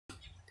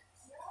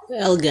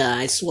Well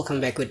guys,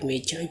 welcome back with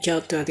me,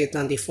 Jojo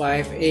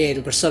 2025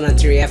 in Persona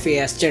 3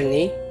 FES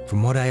Journey.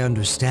 From what I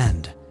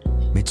understand,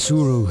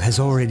 Mitsuru has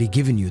already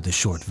given you the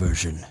short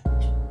version.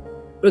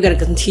 We're gonna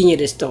continue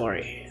the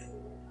story.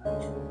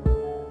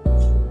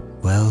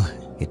 Well,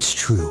 it's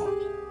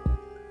true.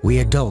 We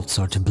adults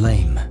are to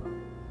blame.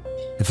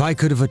 If I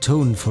could have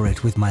atoned for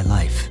it with my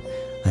life,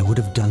 I would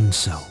have done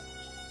so.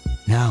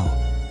 Now,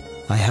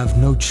 I have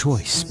no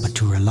choice but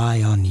to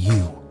rely on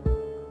you.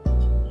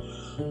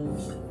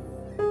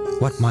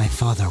 What my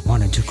father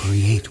wanted to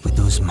create with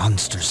those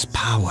monsters'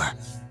 power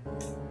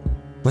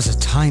was a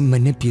time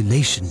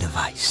manipulation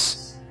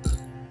device.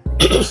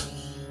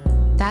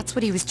 That's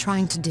what he was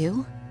trying to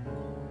do?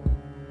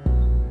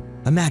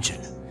 Imagine,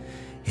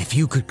 if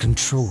you could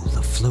control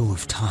the flow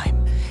of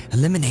time,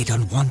 eliminate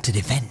unwanted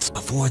events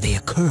before they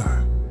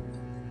occur.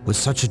 With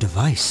such a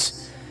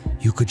device,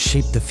 you could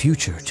shape the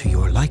future to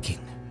your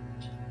liking.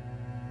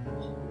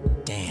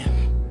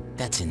 Damn,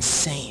 that's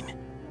insane.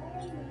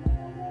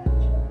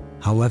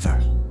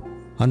 However,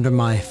 under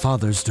my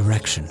father's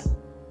direction,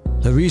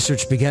 the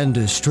research began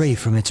to stray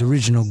from its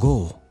original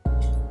goal.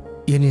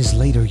 In his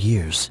later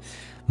years,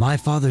 my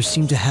father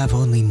seemed to have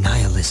only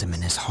nihilism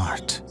in his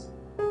heart.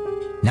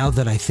 Now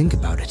that I think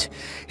about it,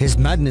 his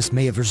madness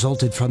may have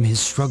resulted from his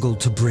struggle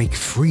to break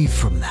free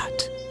from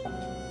that.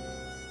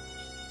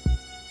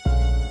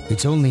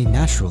 It's only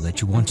natural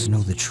that you want to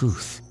know the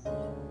truth,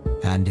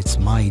 and it's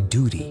my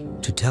duty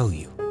to tell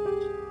you.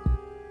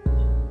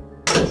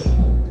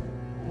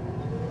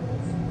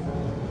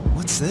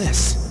 What's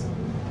this?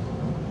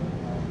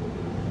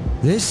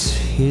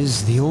 This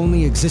is the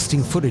only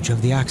existing footage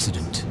of the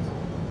accident,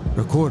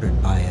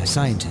 recorded by a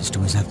scientist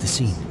who was at the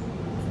scene.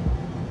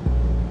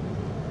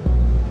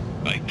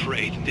 I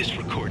pray that this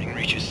recording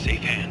reaches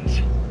safe hands.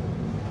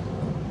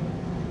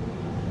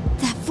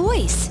 That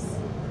voice!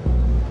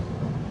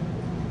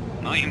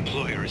 My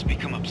employer has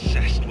become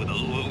obsessed with a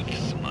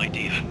loathsome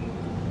idea.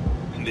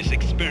 And this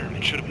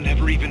experiment should have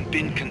never even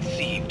been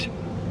conceived.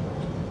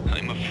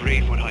 I'm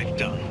afraid what I've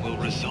done will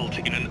result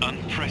in an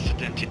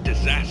unprecedented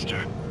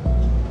disaster.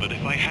 But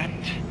if I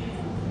hadn't,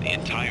 the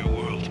entire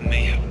world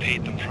may have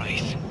paid the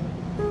price.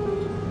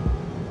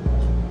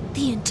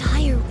 The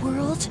entire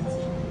world?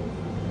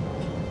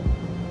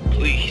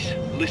 Please,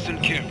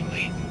 listen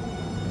carefully.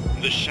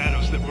 The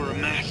shadows that were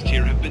amassed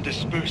here have been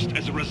dispersed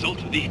as a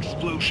result of the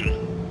explosion.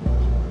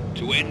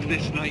 To end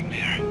this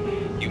nightmare,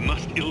 you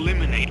must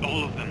eliminate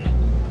all of them.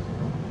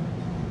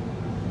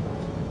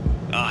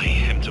 I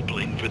am to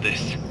blame for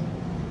this.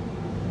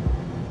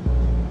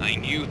 I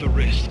knew the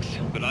risks,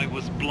 but I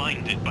was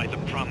blinded by the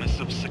promise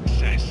of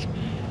success,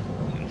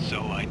 and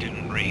so I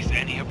didn't raise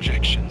any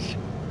objections.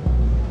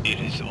 It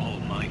is all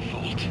my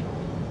fault.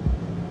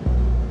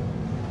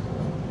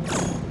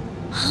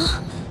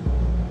 Huh?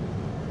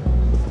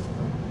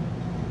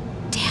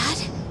 Dad?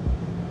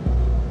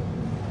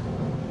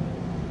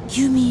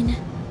 You mean...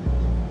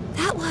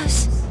 that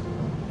was...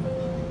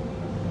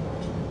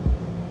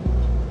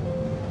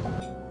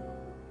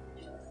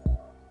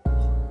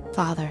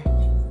 Father.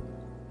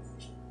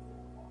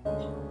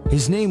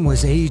 His name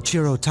was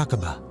Eiichiro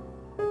Takaba.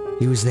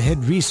 He was the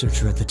head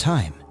researcher at the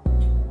time,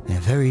 and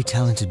a very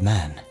talented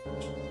man.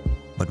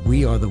 But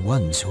we are the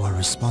ones who are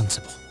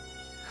responsible.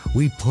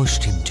 We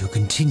pushed him to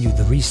continue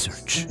the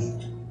research.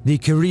 The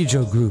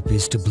Kirijo group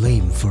is to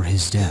blame for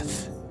his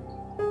death.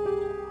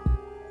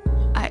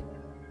 I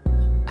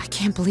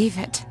can't believe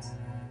it.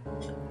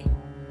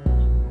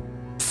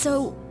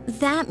 So,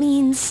 that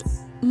means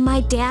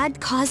my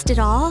dad caused it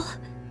all?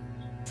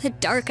 The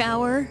Dark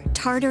Hour,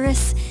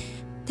 Tartarus,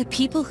 the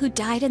people who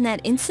died in that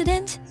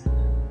incident?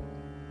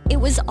 It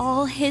was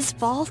all his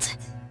fault?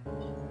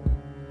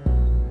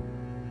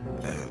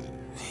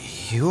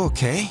 You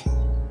okay?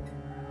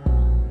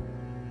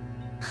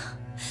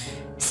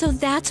 So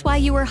that's why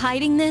you were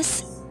hiding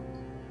this?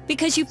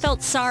 Because you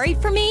felt sorry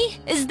for me?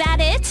 Is that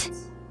it?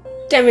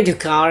 Damn it,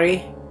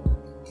 Yukari.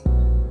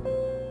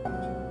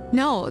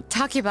 No,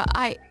 Takiba,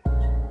 I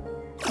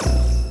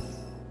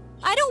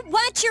don't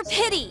want your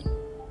pity!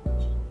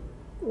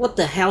 What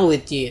the hell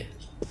with you?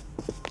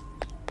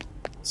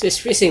 She's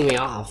pissing me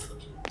off.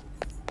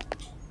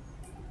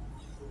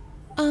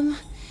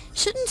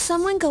 Shouldn't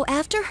someone go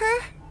after her?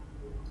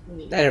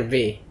 Let her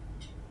be.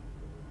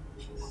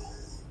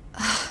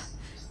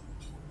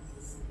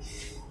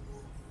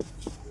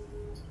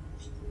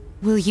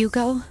 Will you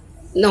go?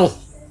 No.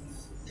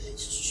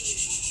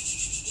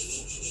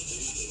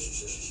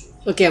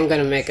 Okay, I'm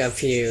gonna make a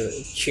few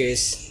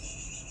choose.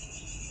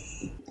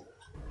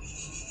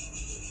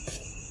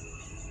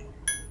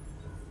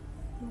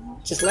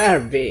 Just let her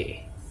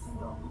be.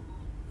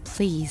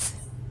 Please.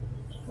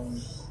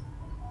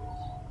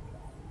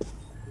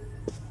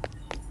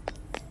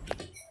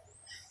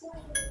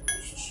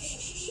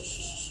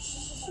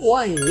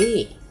 Why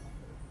me?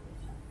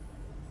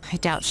 I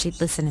doubt she'd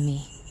listen to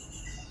me.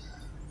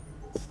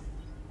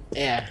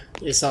 Yeah,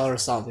 it's all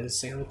resolved in the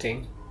same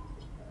thing.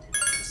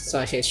 So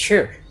I said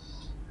sure.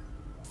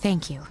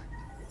 Thank you.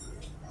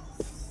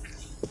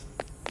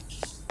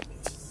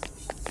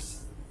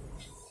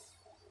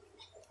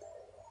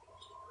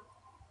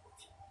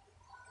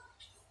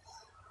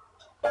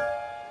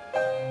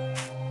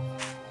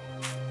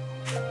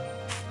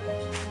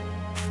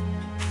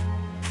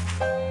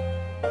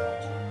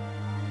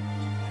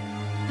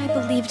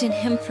 believed in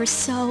him for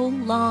so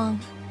long.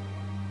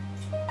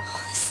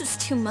 This is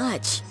too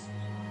much.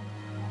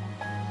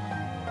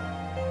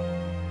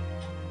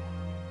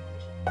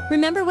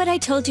 Remember what I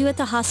told you at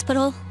the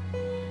hospital?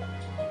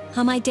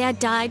 How my dad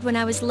died when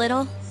I was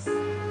little?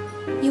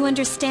 You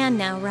understand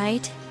now,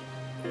 right?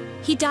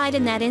 He died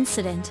in that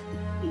incident.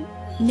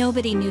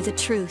 Nobody knew the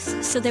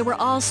truth, so there were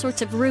all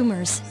sorts of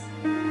rumors.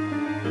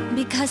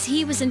 Because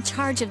he was in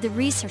charge of the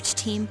research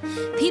team,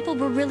 people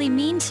were really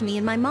mean to me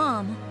and my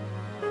mom.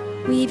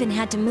 We even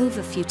had to move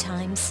a few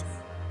times.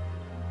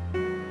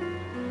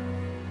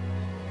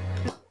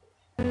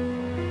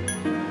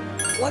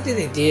 What did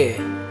they do?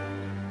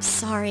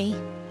 Sorry.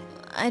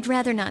 I'd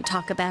rather not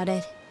talk about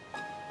it.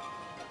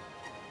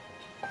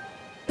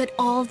 But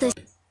all this...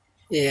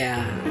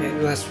 Yeah,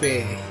 it must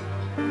be.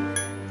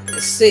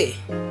 Let's see.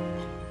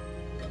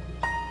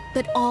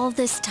 But all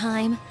this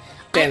time...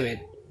 Damn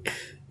it.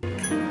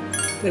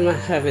 They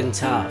must have been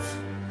tough.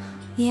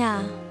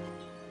 Yeah.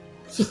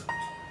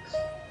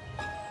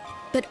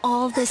 But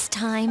all this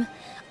time,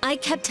 I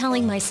kept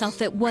telling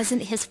myself it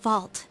wasn't his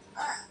fault.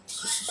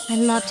 I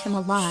loved him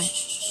a lot,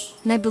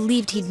 and I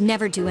believed he'd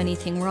never do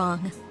anything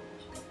wrong.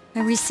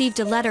 I received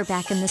a letter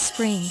back in the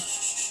spring.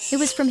 It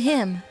was from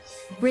him,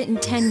 written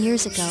 10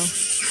 years ago.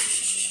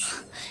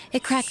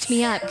 It cracked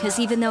me up, because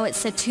even though it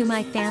said to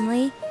my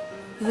family,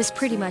 it was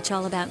pretty much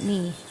all about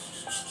me.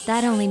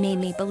 That only made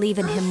me believe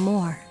in him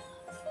more.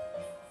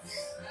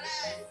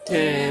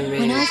 Damn it.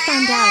 When I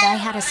found out I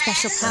had a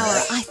special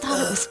power, I thought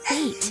it was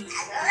fate.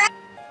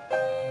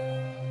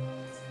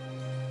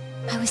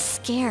 I was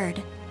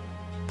scared,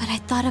 but I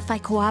thought if I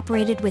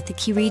cooperated with the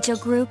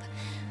Kirijo group,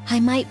 I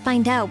might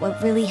find out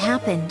what really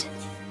happened.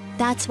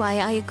 That's why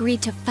I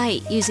agreed to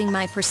fight using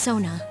my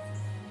persona.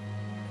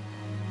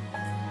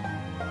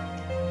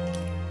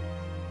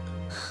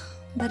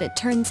 But it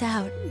turns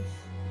out,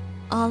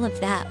 all of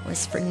that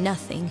was for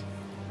nothing.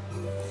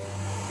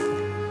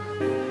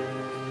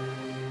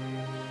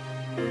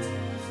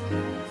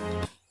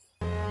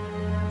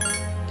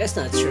 That's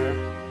not true.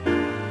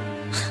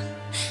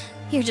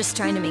 You're just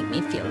trying to make me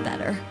feel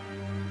better.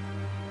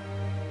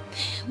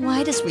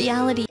 Why does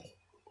reality...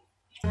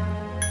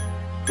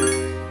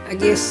 I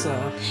guess so.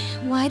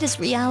 Why does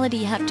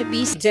reality have to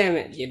be... Damn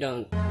it, you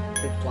don't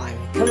reply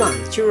me. Come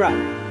on, cheer up.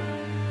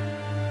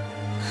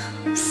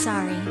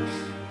 Sorry,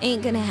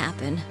 ain't gonna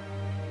happen.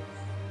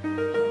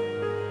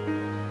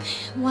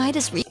 Why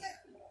does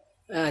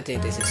I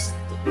think this is...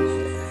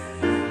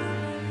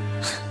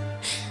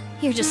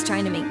 You're just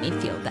trying to make me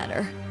feel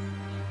better.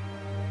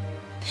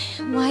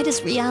 Why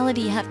does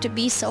reality have to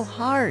be so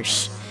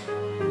harsh?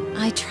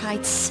 I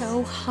tried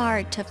so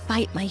hard to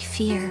fight my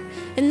fear,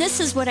 and this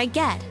is what I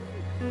get.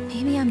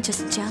 Maybe I'm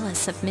just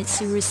jealous of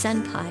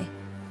Mitsuru-senpai.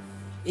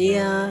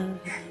 Yeah,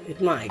 it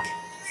might.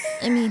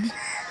 I mean,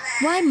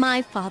 why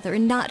my father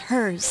and not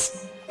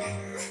hers?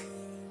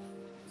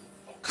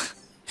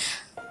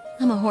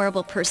 I'm a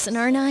horrible person,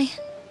 aren't I?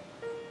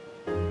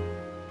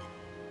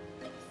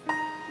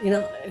 You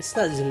know, it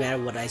doesn't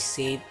matter what I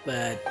say,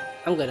 but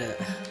I'm gonna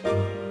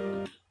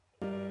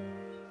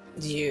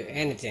do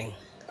anything.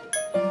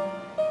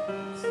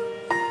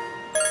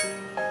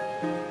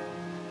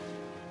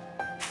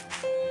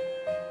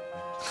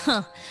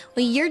 Huh.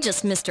 Well, you're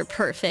just Mr.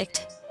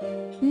 Perfect.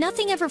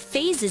 Nothing ever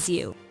phases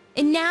you.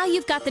 And now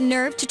you've got the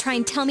nerve to try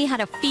and tell me how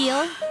to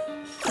feel?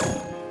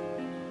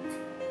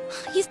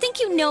 You think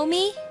you know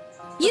me?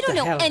 You don't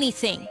know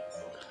anything.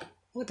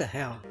 What the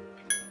hell?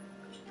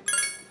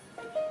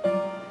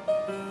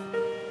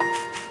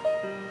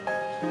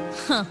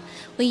 Huh.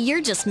 Well,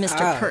 you're just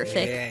Mr.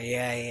 Perfect.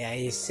 Yeah,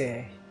 you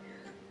say.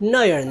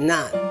 No, you're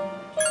not.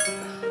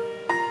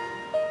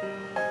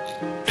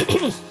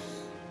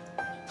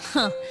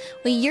 Huh.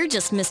 Well, you're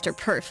just Mr.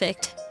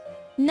 Perfect.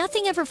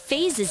 Nothing ever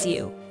phases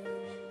you.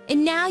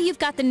 And now you've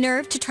got the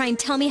nerve to try and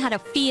tell me how to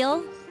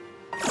feel?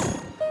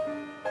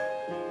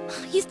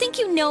 You think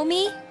you know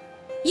me?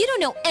 You don't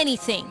know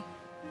anything.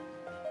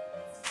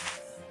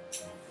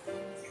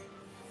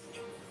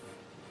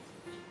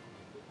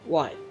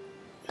 What?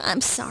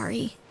 I'm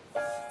sorry.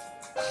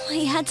 My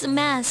head's a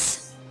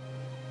mess.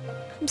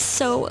 I'm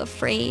so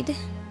afraid.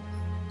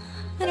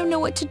 I don't know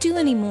what to do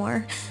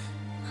anymore.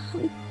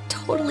 I'm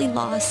totally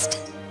lost.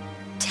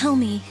 Tell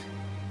me,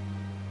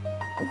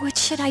 what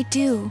should I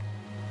do?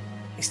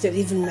 Does that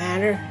even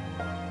matter?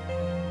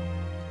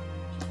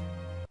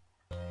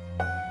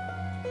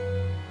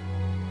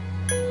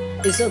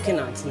 It's okay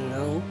not to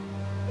know.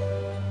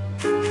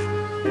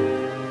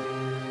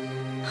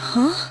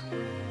 Huh?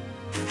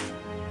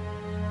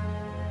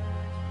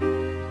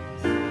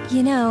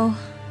 You know,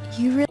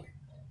 you really...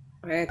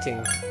 I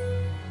think.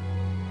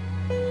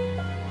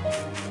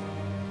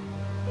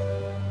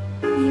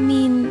 You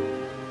mean...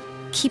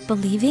 keep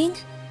believing?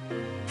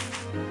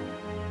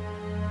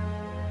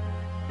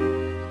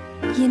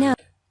 You know...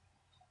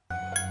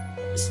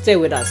 Stay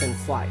with us and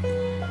fight.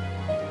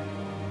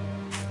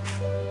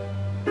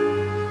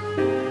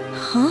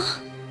 Huh?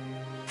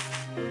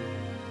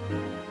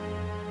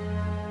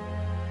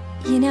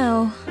 You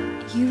know,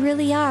 you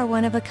really are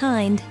one of a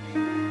kind.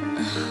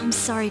 I'm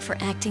sorry for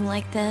acting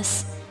like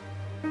this.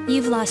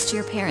 You've lost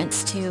your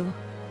parents too.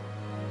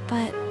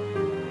 But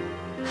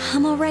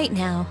I'm alright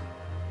now.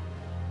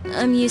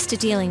 I'm used to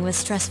dealing with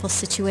stressful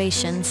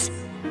situations.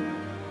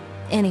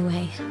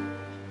 Anyway,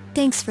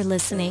 thanks for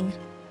listening.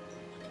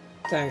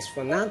 Thanks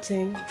for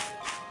nothing.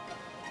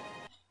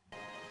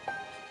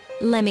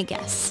 Let me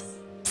guess.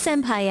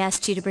 Senpai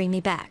asked you to bring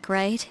me back,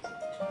 right?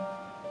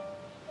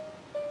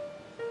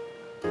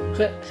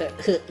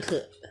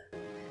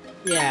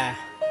 Yeah.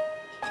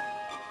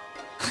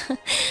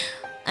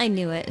 I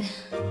knew it.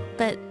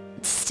 But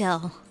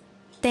still,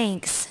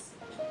 thanks.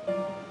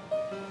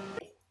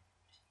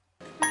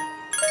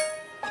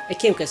 I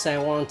came because I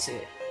want to.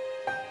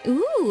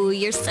 Ooh,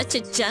 you're such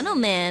a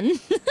gentleman.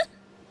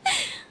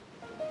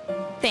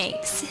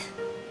 Thanks.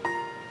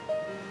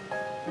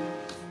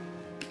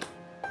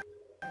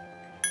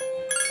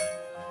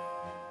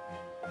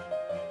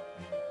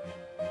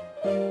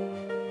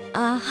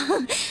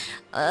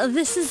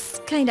 This is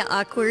kinda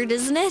awkward,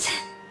 isn't it?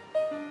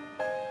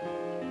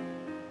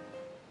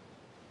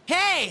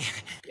 Hey!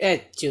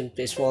 At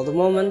Junpei, for the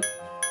moment,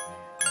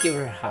 give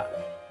her a hug.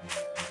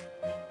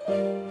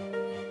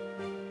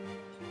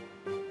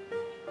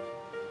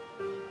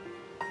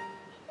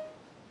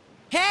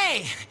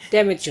 Hey!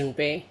 Damn it,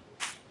 Junpei.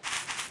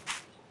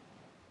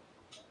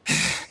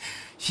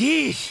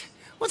 Yeesh!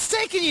 What's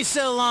taking you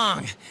so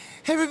long?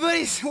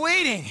 Everybody's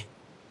waiting.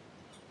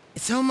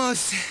 It's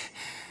almost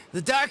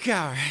the dark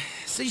hour,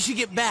 so you should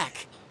get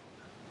back.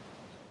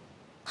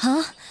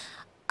 Huh?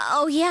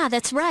 Oh yeah,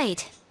 that's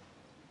right.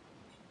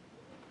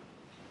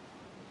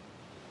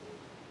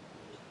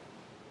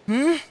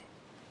 Did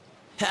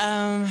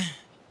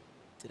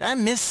I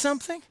miss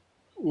something?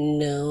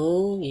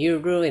 No, you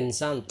ruined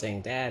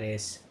something, that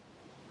is.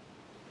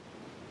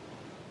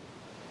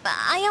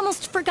 I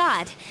almost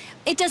forgot.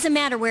 It doesn't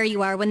matter where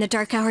you are when the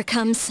dark hour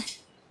comes.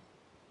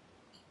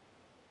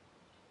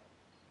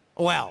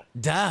 Well,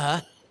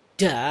 duh.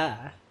 Duh.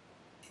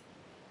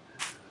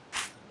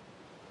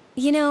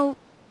 You know,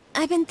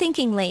 I've been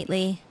thinking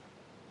lately.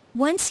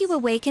 Once you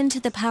awaken to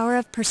the power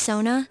of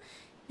Persona,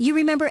 you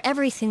remember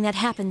everything that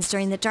happens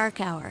during the dark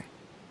hour.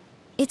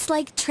 It's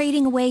like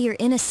trading away your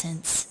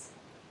innocence.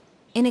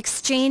 In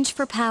exchange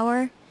for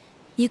power,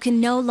 you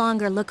can no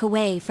longer look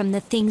away from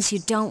the things you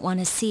don't want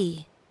to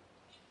see.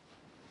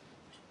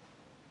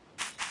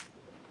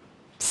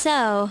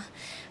 So,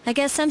 I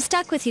guess I'm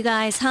stuck with you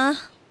guys, huh?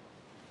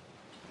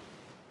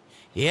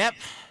 Yep.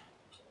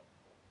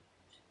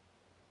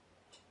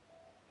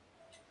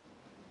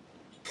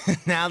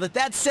 Now that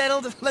that's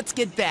settled, let's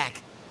get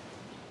back.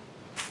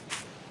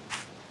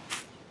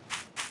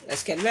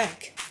 Let's get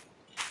back.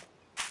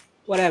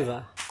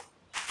 Whatever.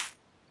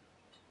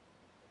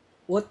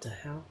 What the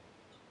hell?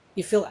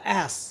 You feel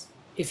ass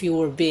if you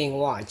were being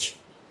watched.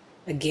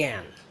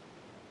 Again.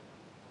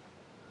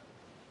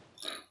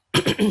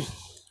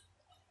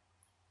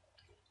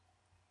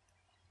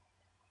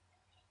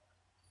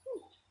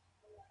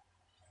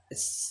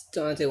 It's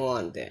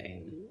 21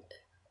 day.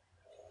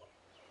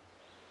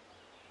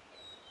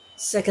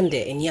 Second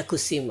day in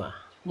Yakushima.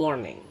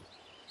 Morning.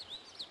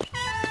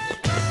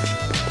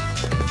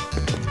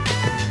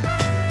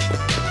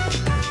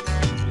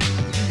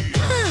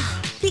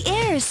 The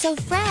air is so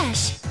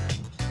fresh.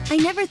 I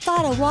never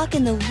thought a walk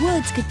in the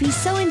woods could be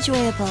so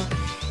enjoyable.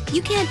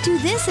 You can't do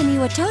this in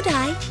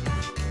Iwatodai.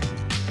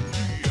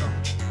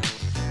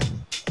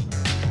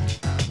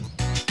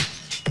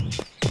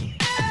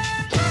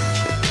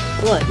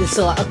 What? It's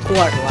so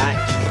awkward, right?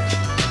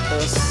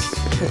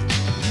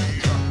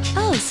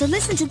 Oh, so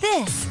listen to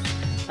this.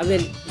 I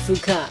mean,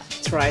 Fuka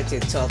tried to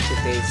talk to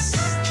these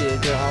two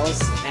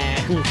girls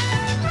and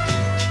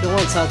they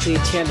won't talk to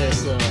each other,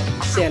 so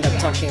she ended up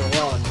talking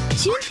alone.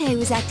 Junpei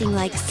was acting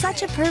like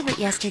such a pervert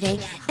yesterday,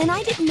 and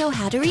I didn't know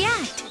how to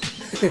react.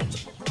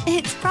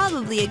 It's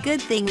probably a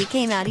good thing we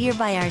came out here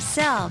by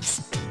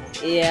ourselves.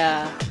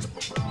 Yeah,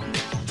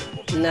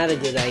 not a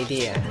good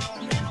idea.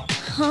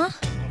 Huh?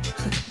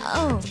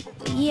 Oh,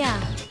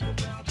 yeah.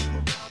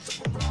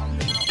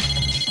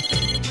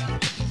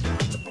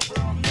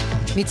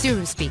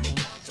 Mitsuru speaking.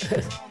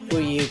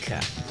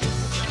 Uyuka.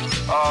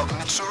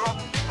 Mitsuru,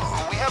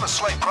 we have a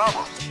slight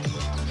problem.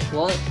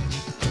 What?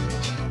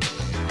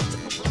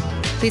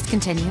 Please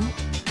continue.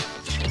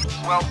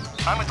 Well,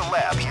 I'm at the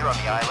lab here on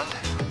the island,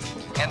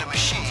 and a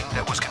machine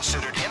that was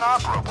considered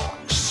inoperable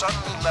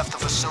suddenly left the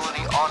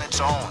facility on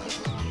its own.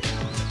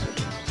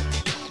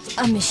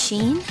 A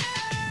machine?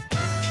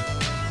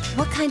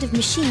 What kind of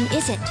machine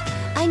is it?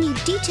 I need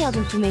detailed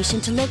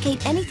information to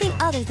locate anything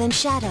other than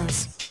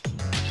shadows.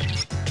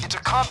 It's a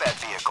combat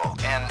vehicle,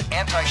 an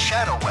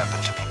anti-shadow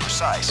weapon to be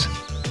precise.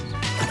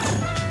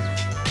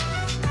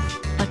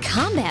 A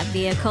combat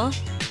vehicle?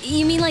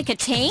 You mean like a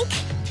tank?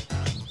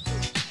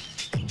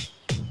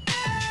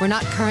 We're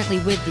not currently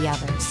with the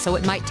others, so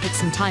it might take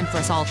some time for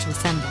us all to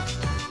assemble.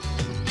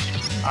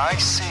 I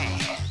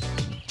see.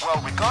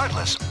 Well,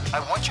 regardless, I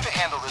want you to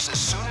handle this as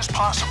soon as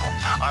possible.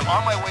 I'm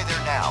on my way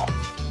there now.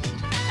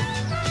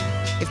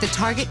 If the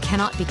target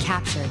cannot be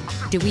captured,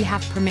 do we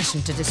have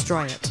permission to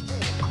destroy it?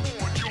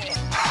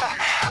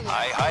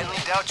 I highly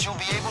doubt you'll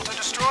be able to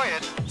destroy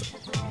it.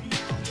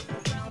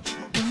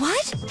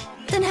 What?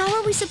 Then how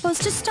are we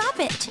supposed to stop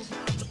it?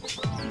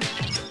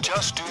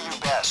 Just do your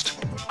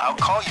best. I'll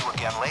call you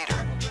again later.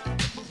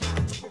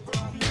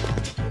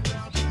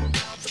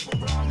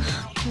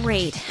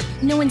 Great.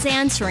 No one's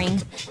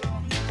answering.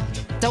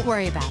 Don't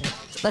worry about it.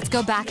 Let's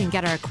go back and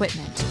get our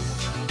equipment.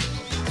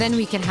 Then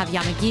we can have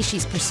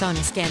Yamagishi's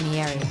persona scan the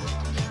area,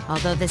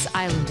 although this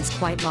island is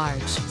quite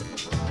large.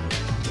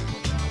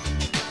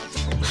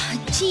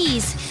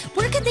 Jeez,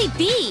 where could they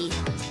be?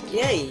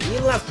 Yeah, you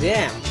left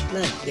them.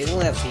 No, they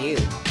left you.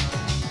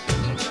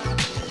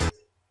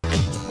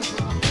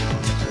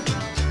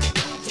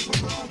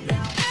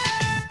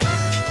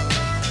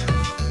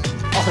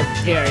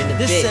 Oh, they're in the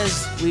This ditch.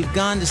 says we've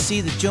gone to see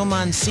the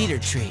Jouman cedar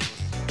tree.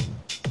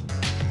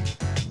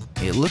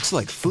 It looks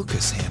like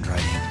Fuka's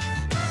handwriting.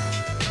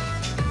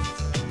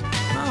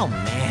 Oh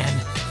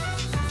man.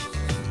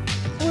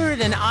 We're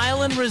at an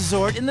island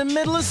resort in the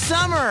middle of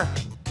summer.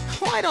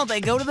 Why don't they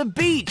go to the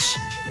beach?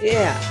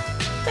 Yeah.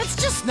 That's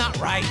just not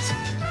right.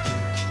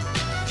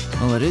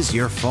 Well, it is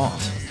your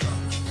fault.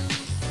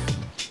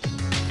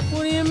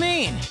 What do you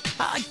mean?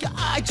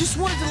 I just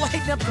wanted to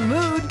lighten up the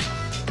mood.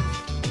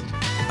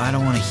 I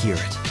don't want to hear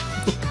it.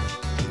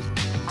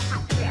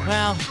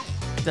 Well,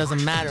 it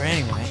doesn't matter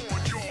anyway.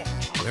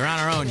 We're on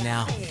our own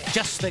now.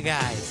 Just the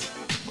guys.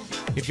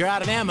 If you're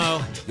out of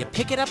ammo, you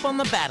pick it up on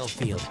the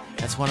battlefield.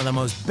 That's one of the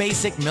most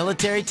basic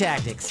military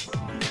tactics.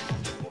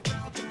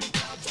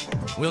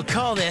 We'll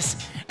call this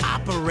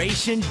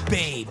Operation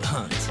Babe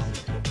Hunt.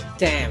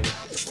 Damn,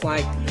 it's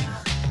like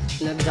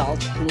an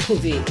adult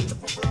movie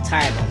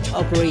title,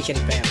 Operation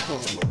Babe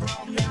Hunt.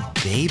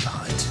 Babe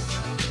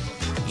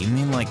hunt? You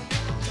mean like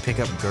pick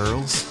up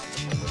girls?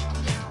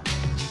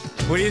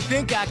 What do you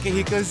think,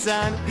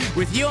 Akihiko-san?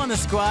 With you on the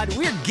squad,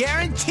 we're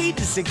guaranteed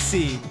to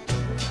succeed.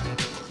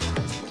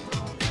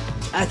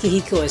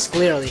 Akihiko is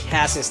clearly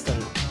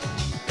hesitant.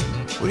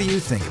 What do you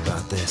think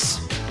about this?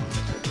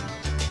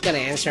 Gonna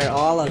answer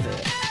all of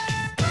it.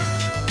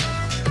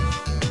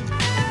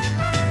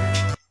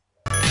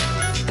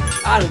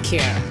 I don't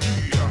care.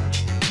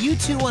 You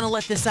two want to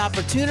let this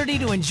opportunity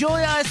to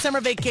enjoy our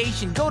summer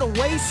vacation go to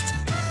waste?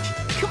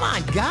 Come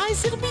on,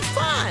 guys, it'll be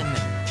fun.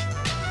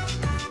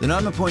 Then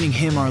I'm appointing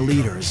him our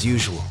leader as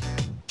usual.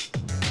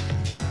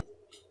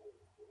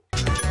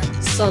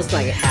 Sounds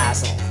like a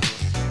hassle.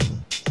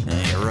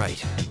 Yeah, you're right.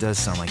 It does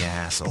sound like a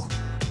hassle.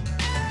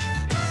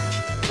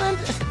 And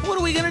what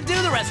are we gonna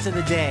do the rest of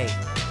the day?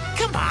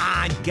 Come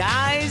on,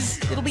 guys,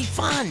 it'll be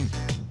fun.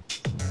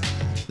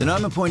 Then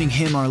I'm appointing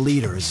him our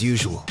leader as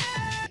usual.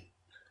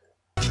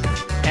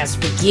 Let's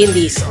begin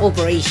this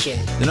operation.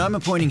 Then I'm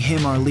appointing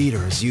him our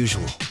leader as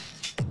usual.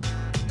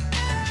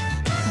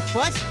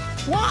 What?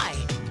 Why?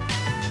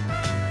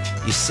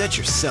 You said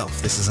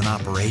yourself this is an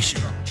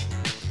operation.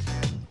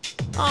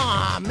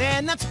 Aw,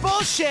 man, that's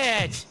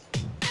bullshit!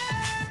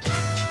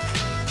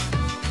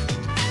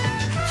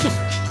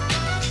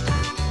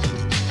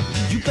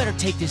 You better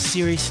take this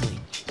seriously.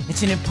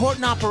 It's an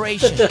important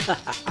operation.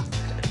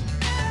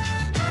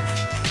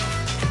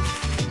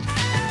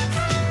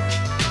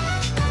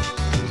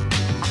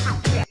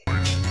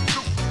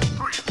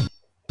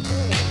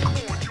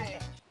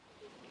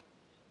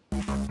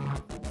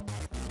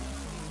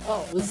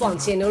 Oh, we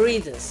found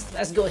senoritas.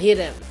 Let's go hit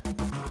them.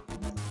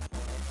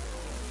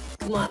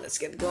 Come on, let's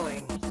get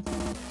going.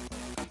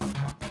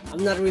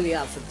 I'm not really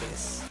up for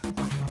this.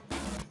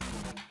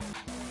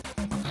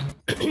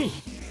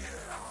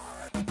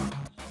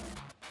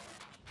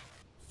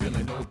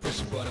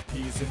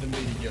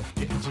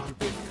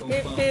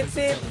 Beep, beep,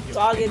 beep.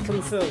 Target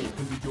confirmed.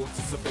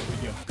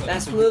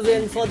 Let's move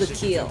in for the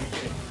kill.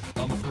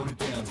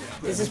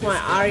 This is my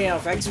area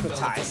of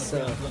expertise,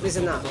 so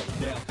listen up.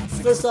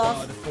 First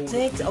off,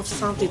 think of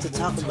something to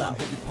talk about.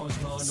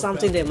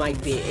 Something they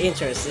might be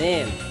interested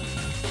in.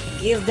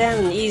 Give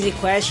them an easy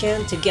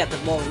question to get the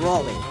ball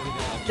rolling.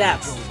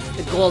 That's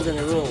the golden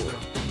rule.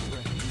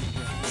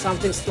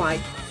 Something's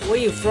like, where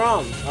you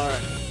from? Or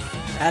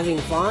having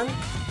fun?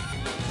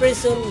 Pretty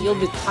soon you'll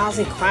be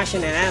tossing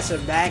question and answer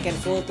back and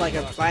forth like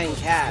you're playing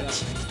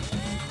catch.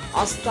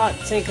 I'll start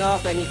think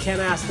off and you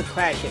can ask the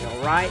question,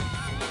 alright?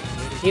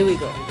 Here we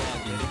go.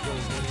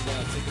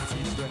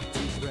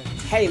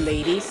 Hey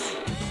ladies,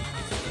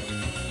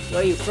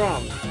 where you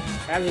from?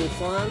 Having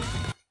fun?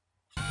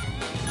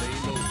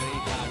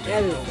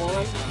 Having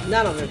fun?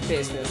 None of your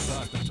business.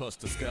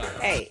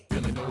 Hey.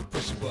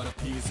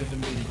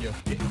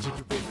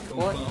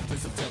 What?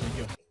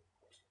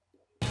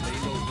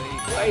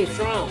 Where are you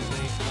from?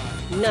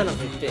 None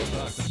of your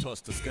business.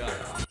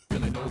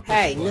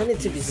 Hey, no need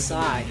to be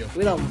shy.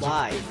 We don't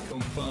bite.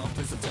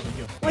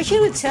 Why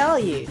should we tell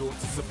you?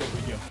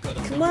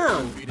 Come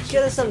on,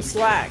 get us some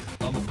slack.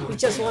 We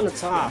just want to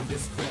talk.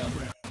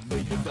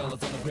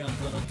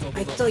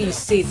 I thought you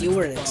said you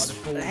were an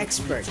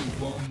expert.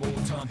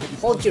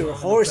 Hold your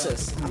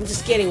horses. I'm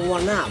just getting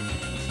one up.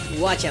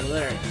 Watch and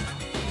learn.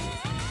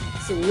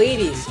 So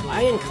ladies,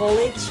 are you in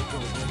college?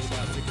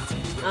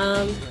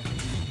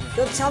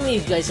 Don't tell me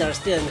you guys are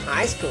still in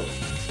high school.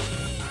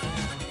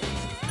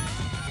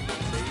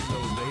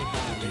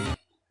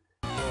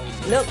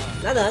 Nope,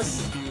 not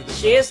us.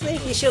 Seriously?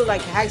 You should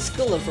like a high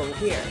schooler from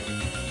here.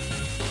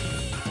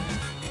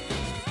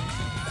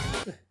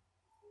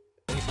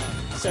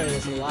 Sorry,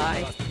 that's a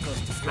lie.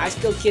 High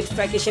school kids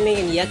vacationing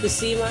in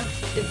Yakushima?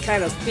 It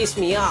kind of pissed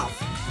me off.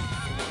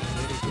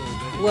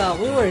 Well,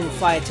 we were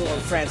invited to our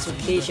friend's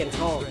vacation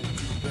home.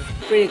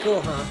 Pretty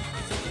cool, huh?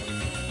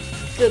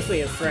 Good for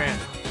your friend.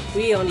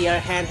 We, on the other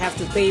hand, have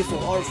to pay for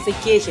our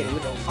vacation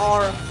with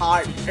our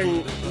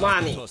hard-earned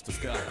money.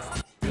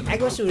 I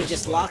guess we were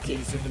just lucky.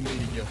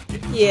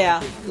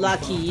 Yeah,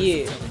 lucky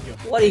you.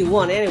 What do you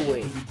want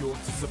anyway?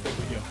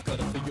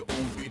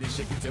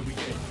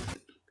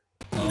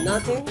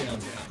 Nothing?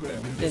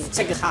 Then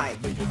take a hike.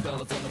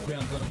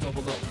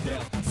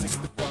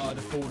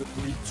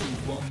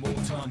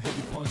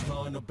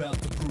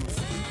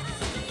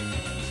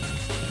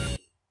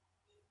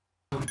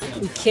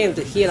 We came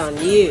to hit on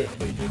you.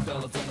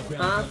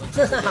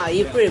 Huh?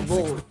 You're pretty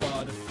bold.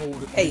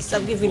 Hey,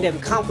 stop giving them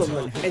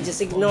compliments and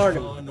just ignore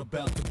them.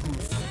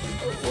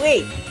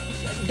 Wait,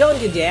 don't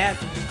do that.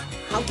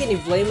 How can you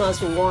blame us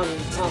for wanting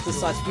to talk to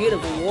such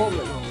beautiful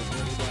women?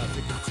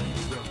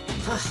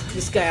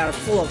 These guys are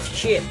full of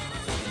shit.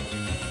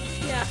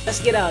 Yeah, let's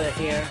get out of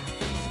here.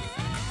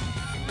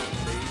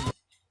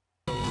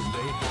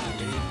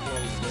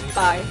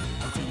 Bye.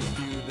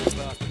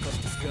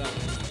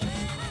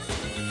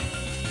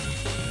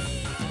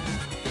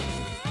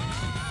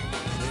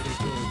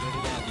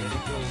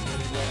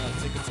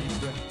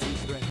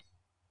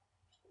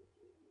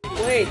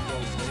 Wait.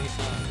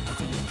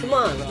 Come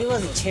on, give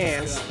us a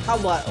chance. How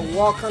about a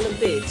walk on the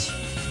beach?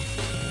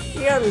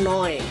 You're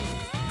annoying.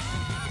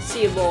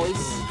 See you, boys.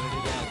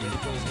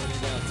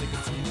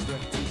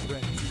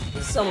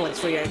 So much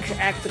for your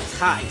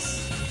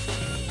expertise.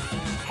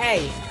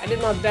 Hey, I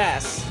did my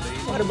best.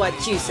 What about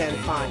you,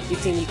 Senpai? You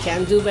think you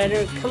can do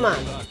better? Come on.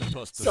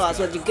 So that's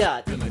what you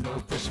got.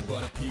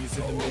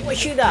 What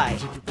should I?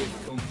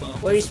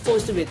 We're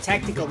supposed to be a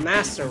tactical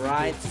master,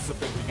 right?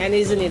 And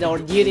isn't it our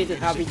duty to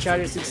help each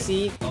other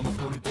succeed?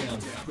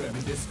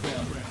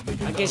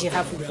 I guess you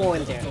have a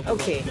point there.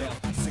 Okay.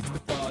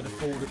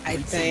 I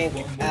think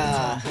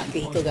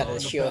Akihiko got to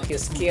show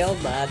his skill,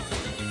 but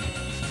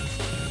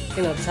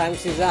you know,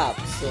 time's is up.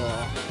 So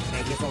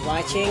thank you for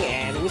watching,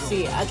 and we'll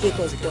see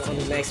Akihiko's go on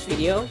the next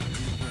video.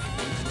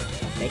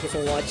 Thank you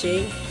for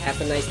watching.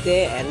 Have a nice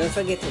day, and don't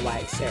forget to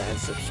like, share, and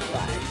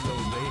subscribe.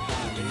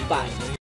 Bye.